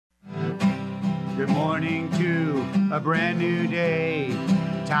Good morning to a brand new day.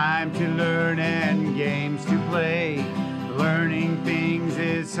 Time to learn and games to play. Learning things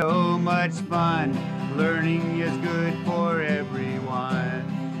is so much fun. Learning is good for everyone.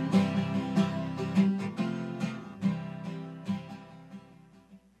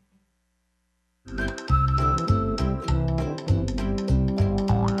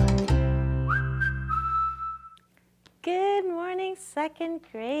 Good morning, second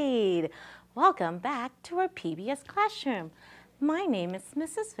grade. Welcome back to our PBS classroom. My name is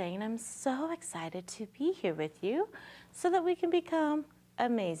Mrs. Vang, and I'm so excited to be here with you so that we can become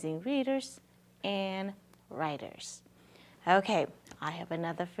amazing readers and writers. Okay, I have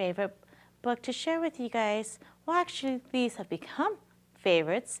another favorite book to share with you guys. Well, actually, these have become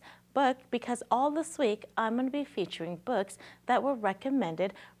favorites book because all this week I'm going to be featuring books that were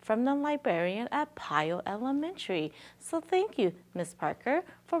recommended from the librarian at Pio Elementary. So thank you, Ms. Parker,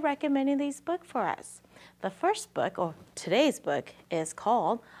 for recommending these books for us. The first book, or today's book, is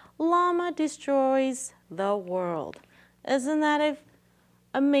called Llama Destroys the World. Isn't that an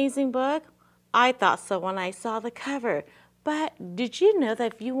amazing book? I thought so when I saw the cover. But did you know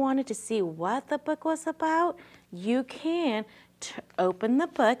that if you wanted to see what the book was about, you can open the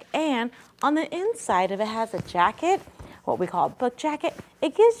book, and on the inside of it has a jacket, what we call a book jacket.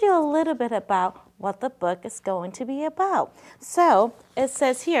 It gives you a little bit about what the book is going to be about. So it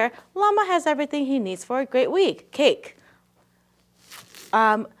says here, Llama has everything he needs for a great week. Cake.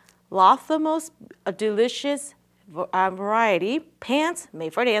 Lots the most delicious variety. Pants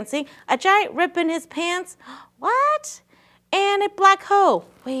made for dancing. A giant rip in his pants. What? And a black hole.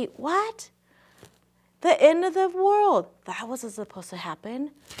 Wait, what? The end of the world. That wasn't supposed to happen.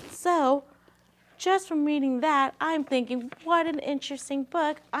 So, just from reading that, I'm thinking, what an interesting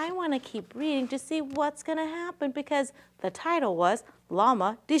book. I want to keep reading to see what's going to happen because the title was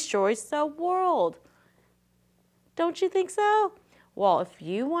Llama Destroys the World. Don't you think so? Well, if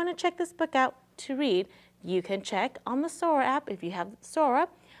you want to check this book out to read, you can check on the Sora app. If you have Sora,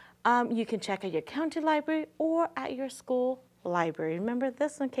 you can check at your county library or at your school library. Remember,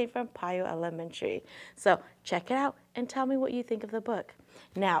 this one came from Pio Elementary. So check it out and tell me what you think of the book.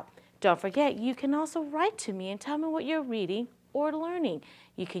 Now, don't forget, you can also write to me and tell me what you're reading or learning.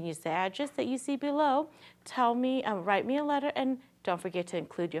 You can use the address that you see below. Tell me, write me a letter, and don't forget to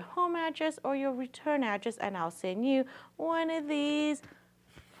include your home address or your return address, and I'll send you one of these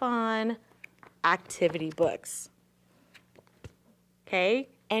fun activity books. Okay?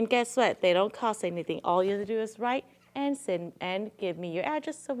 And guess what? They don't cost anything. All you have to do is write and send and give me your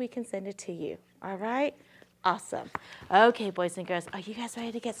address so we can send it to you. All right? Awesome. Okay, boys and girls, are you guys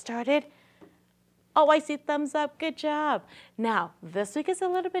ready to get started? Oh, I see thumbs up. Good job. Now, this week is a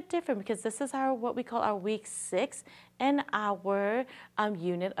little bit different because this is our what we call our week 6 and our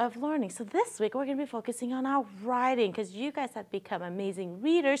unit of learning. So this week we're going to be focusing on our writing because you guys have become amazing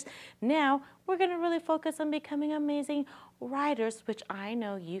readers. Now we're going to really focus on becoming amazing writers, which I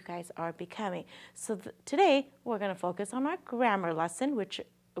know you guys are becoming. So today we're going to focus on our grammar lesson, which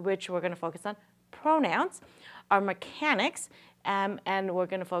we're going to focus on pronouns, our mechanics, and we're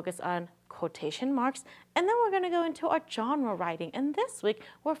going to focus on quotation marks, and then we're going to go into our genre writing. And this week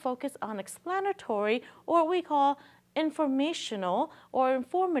we're focused on explanatory, or what we call informational or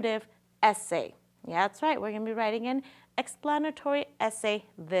informative essay. Yeah, that's right. We're going to be writing an explanatory essay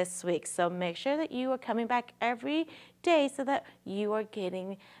this week. So make sure that you are coming back every day so that you are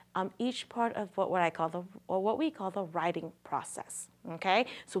getting each part of what we call the writing process. Okay,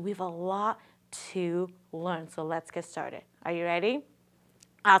 so we have a lot to learn. So let's get started. Are you ready?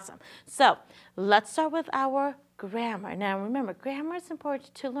 Awesome. So let's start with our grammar. Now remember, grammar is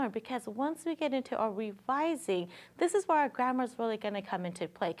important to learn because once we get into our revising, this is where our grammar is really going to come into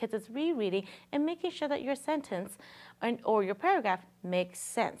play because it's rereading and making sure that your sentence or your paragraph makes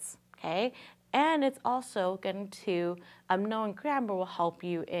sense. Okay, and it's also going to knowing grammar will help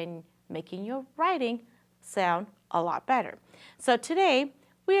you in making your writing sound a lot better. So today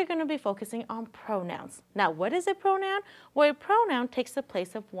we are going to be focusing on pronouns. Now, what is a pronoun? Well, a pronoun takes the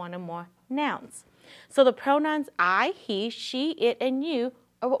place of one or more nouns. So the pronouns I, he, she, it, and you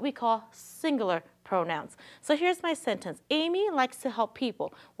are what we call singular pronouns. So here's my sentence. Amy likes to help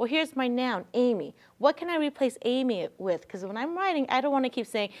people. Well, here's my noun, Amy. What can I replace Amy with? Because when I'm writing, I don't want to keep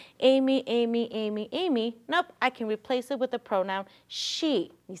saying Amy, Amy, Amy, Amy. Nope, I can replace it with the pronoun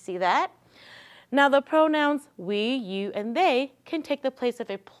she. You see that? Now the pronouns we, you, and they can take the place of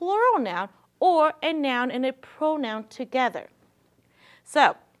a plural noun or a noun and a pronoun together.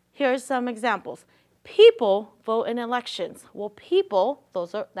 So here's some examples. People vote in elections. Well, people,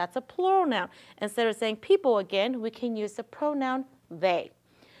 that's a plural noun. Instead of saying people again, we can use the pronoun they.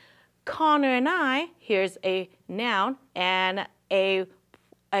 Connor and I, here's a noun and a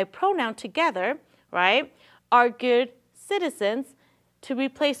pronoun together, right, are good citizens. To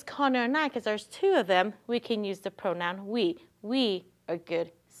replace Connor and I, because there's two of them, we can use the pronoun we. We are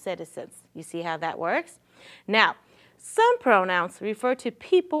good citizens. You see how that works? Now, some pronouns refer to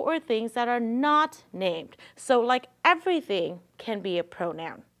people or things that are not named. So like everything can be a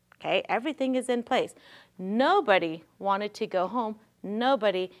pronoun, okay? Everything is in place. Nobody wanted to go home.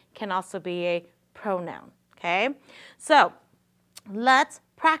 Nobody can also be a pronoun, okay? So let's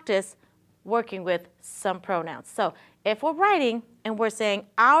practice working with some pronouns. So if we're writing and we're saying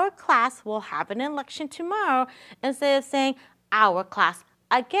our class will have an election tomorrow, instead of saying our class,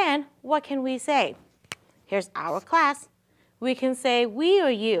 again, what can we say? Here's our class. We can say we or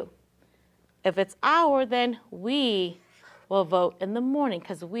you. If it's our, then we will vote in the morning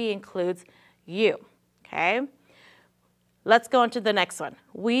because we includes you, okay? Let's go on to the next one.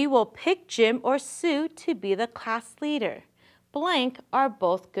 We will pick Jim or Sue to be the class leader. Blank are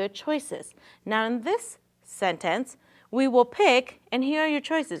both good choices. Now in this sentence, we will pick, and here are your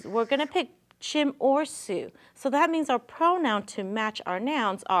choices. We're going to pick Jim or Sue. So that means our pronoun to match our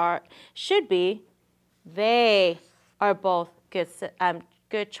nouns should be they are both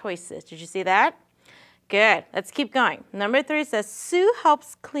good choices. Did you see that? Good. Let's keep going. Number 3 says, Sue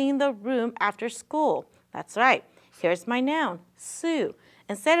helps clean the room after school. That's right. Here's my noun, Sue.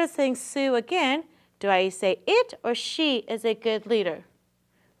 Instead of saying Sue again, do I say it or she is a good leader?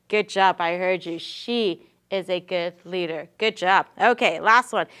 Good job. I heard you. She is a good leader. Good job. Okay,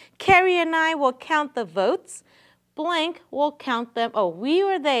 last one. Carrie and I will count the votes. Blank will count them. Oh, we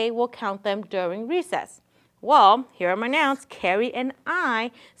or they will count them during recess. Well, here are my nouns, Carrie and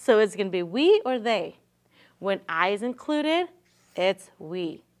I. So it's going to be we or they. When I is included, it's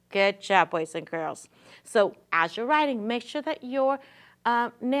we. Good job, boys and girls. So as you're writing, make sure that your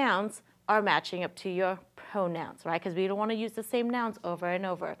nouns are matching up to your pronouns, right? Because we don't want to use the same nouns over and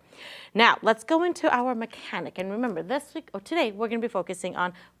over. Now, let's go into our mechanic. And remember, this week or today, we're going to be focusing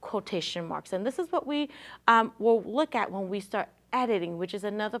on quotation marks. And this is what we will look at when we start editing, which is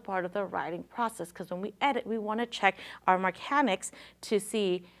another part of the writing process. Because when we edit, we want to check our mechanics to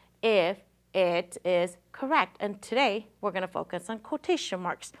see if it is correct. And today, we're going to focus on quotation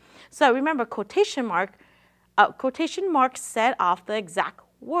marks. So remember, quotation marks set off the exact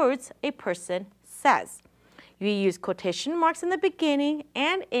words a person says. You use quotation marks in the beginning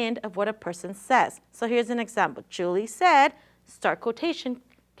and end of what a person says. So here's an example. Julie said, start quotation.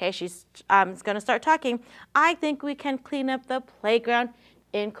 Okay, she's going to start talking. I think we can clean up the playground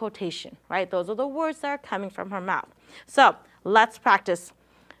in quotation, right? Those are the words that are coming from her mouth. So let's practice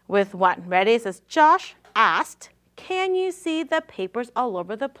with one. Ready? It says, Josh asked, can you see the papers all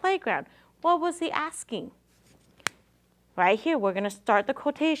over the playground? What was he asking? Right here, we're going to start the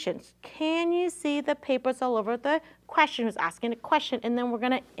quotations. Can you see the papers all over the question? Who's asking a question, and then we're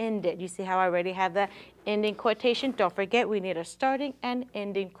going to end it. You see how I already have the ending quotation? Don't forget, we need a starting and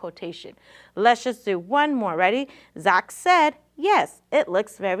ending quotation. Let's just do one more. Ready? Zach said, yes, it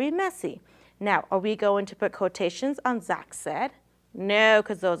looks very messy. Now, are we going to put quotations on Zach said? No,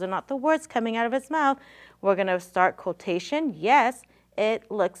 because those are not the words coming out of his mouth. We're going to start quotation. Yes,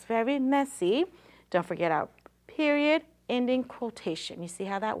 it looks very messy. Don't forget our period. Ending quotation. You see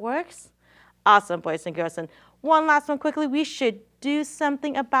how that works? Awesome, boys and girls. And one last one quickly. We should do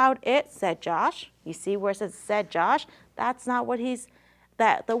something about it, said Josh. You see where it says said Josh? That's not what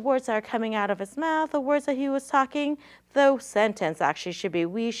the words that are coming out of his mouth, the words that he was talking. The sentence actually should be,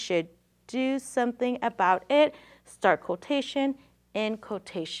 we should do something about it. Start quotation, end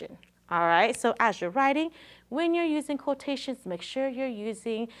quotation. All right, so as you're writing, when you're using quotations, make sure you're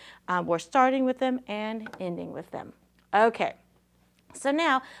using, we're starting with them and ending with them. Okay, so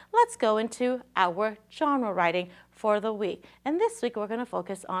now let's go into our genre writing for the week. And this week we're going to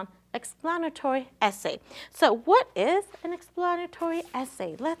focus on explanatory essay. So what is an explanatory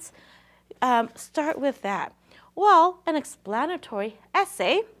essay? Let's start with that. Well, an explanatory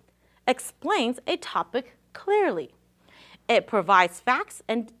essay explains a topic clearly. It provides facts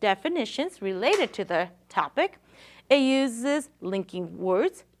and definitions related to the topic. It uses linking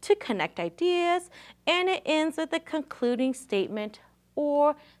words to connect ideas, and it ends with a concluding statement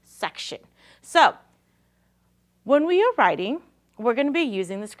or section. So when we are writing, we're going to be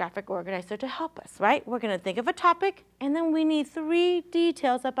using this graphic organizer to help us, right? We're going to think of a topic, and then we need 3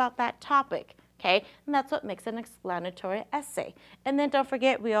 details about that topic, okay? And that's what makes an explanatory essay. And then don't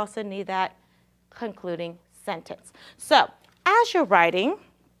forget, we also need that concluding sentence. So as you're writing,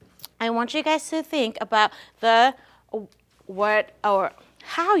 I want you guys to think about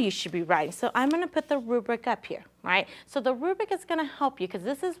how you should be writing. So I'm going to put the rubric up here, right? So the rubric is going to help you because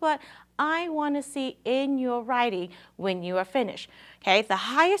this is what I want to see in your writing when you are finished. Okay, the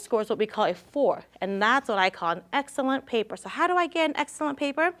highest score is what we call a 4, and that's what I call an excellent paper. So how do I get an excellent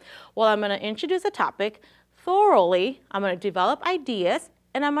paper? Well, I'm going to introduce a topic thoroughly. I'm going to develop ideas,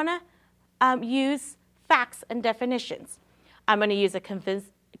 and I'm going to use facts and definitions. I'm going to use a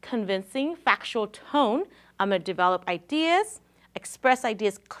convincing factual tone. I'm going to develop ideas, express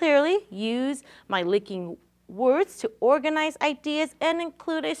ideas clearly, use my linking words to organize ideas, and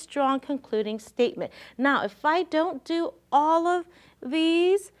include a strong concluding statement. Now, if I don't do all of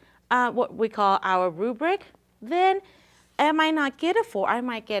these, what we call our rubric, then I might not get a 4, I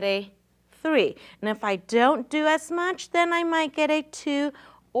might get a 3. And if I don't do as much, then I might get a 2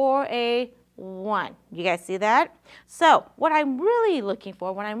 or a 1. You guys see that? So what I'm really looking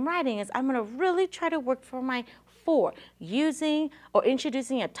for when I'm writing is I'm going to really try to work for my 4, using or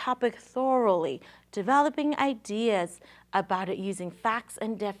introducing a topic thoroughly, developing ideas about it using facts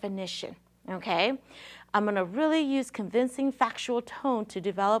and definition, okay? I'm going to really use convincing factual tone to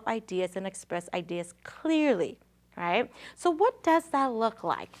develop ideas and express ideas clearly, right? So what does that look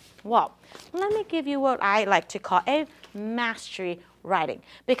like? Well, let me give you what I like to call a mastery writing,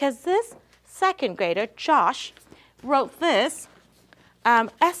 because this second grader, Josh, wrote this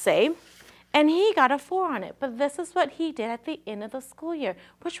essay, and he got a 4 on it. But this is what he did at the end of the school year,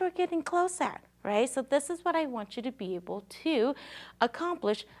 which we're getting close at, right? So this is what I want you to be able to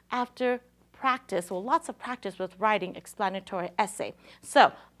accomplish after practice, well, lots of practice with writing explanatory essay.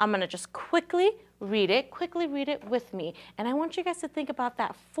 So I'm going to just quickly read it with me. And I want you guys to think about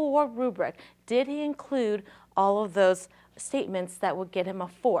that 4 rubric. Did he include all of those statements that would get him a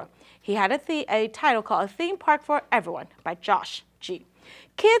 4? He had a title called A Theme Park for Everyone by Josh G.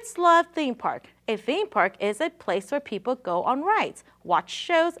 Kids love theme park. A theme park is a place where people go on rides, watch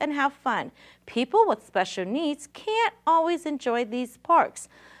shows, and have fun. People with special needs can't always enjoy these parks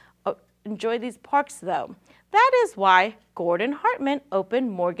though. That is why Gordon Hartman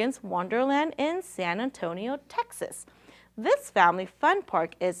opened Morgan's Wonderland in San Antonio, Texas. This family fun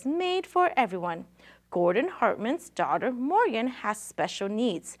park is made for everyone. Gordon Hartman's daughter Morgan has special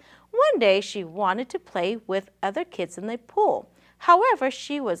needs. One day she wanted to play with other kids in the pool. However,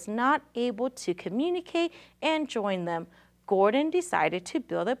 she was not able to communicate and join them. Gordon decided to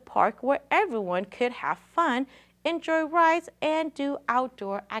build a park where everyone could have fun, enjoy rides, and do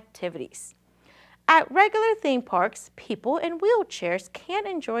outdoor activities. At regular theme parks, people in wheelchairs can't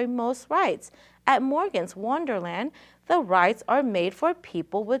enjoy most rides. At Morgan's Wonderland, the rides are made for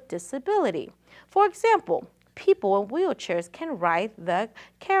people with disability. For example, people in wheelchairs can ride the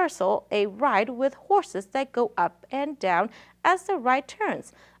carousel, a ride with horses that go up and down as the ride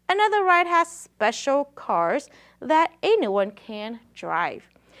turns. Another ride has special cars that anyone can drive.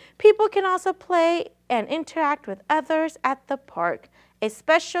 People can also play and interact with others at the park. A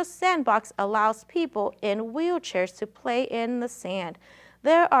special sandbox allows people in wheelchairs to play in the sand.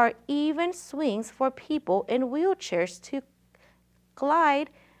 There are even swings for people in wheelchairs to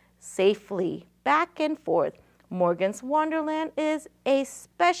glide safely back and forth. Morgan's Wonderland is a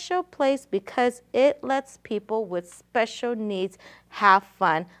special place because it lets people with special needs have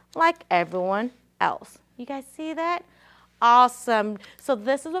fun like everyone else. You guys see that? Awesome. So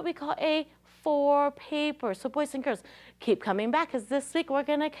this is what we call a 4 paper. So boys and girls, keep coming back because this week we're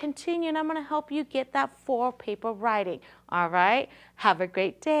going to continue and I'm going to help you get that 4 paper writing. All right? Have a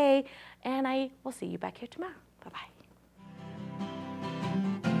great day and I will see you back here tomorrow. Bye-bye.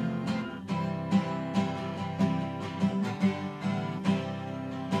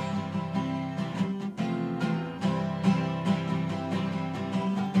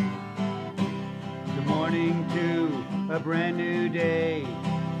 To a brand new day,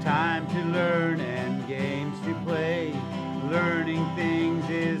 time to learn and games to play. Learning things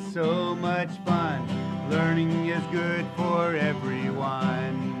is so much fun. Learning is good for everyone.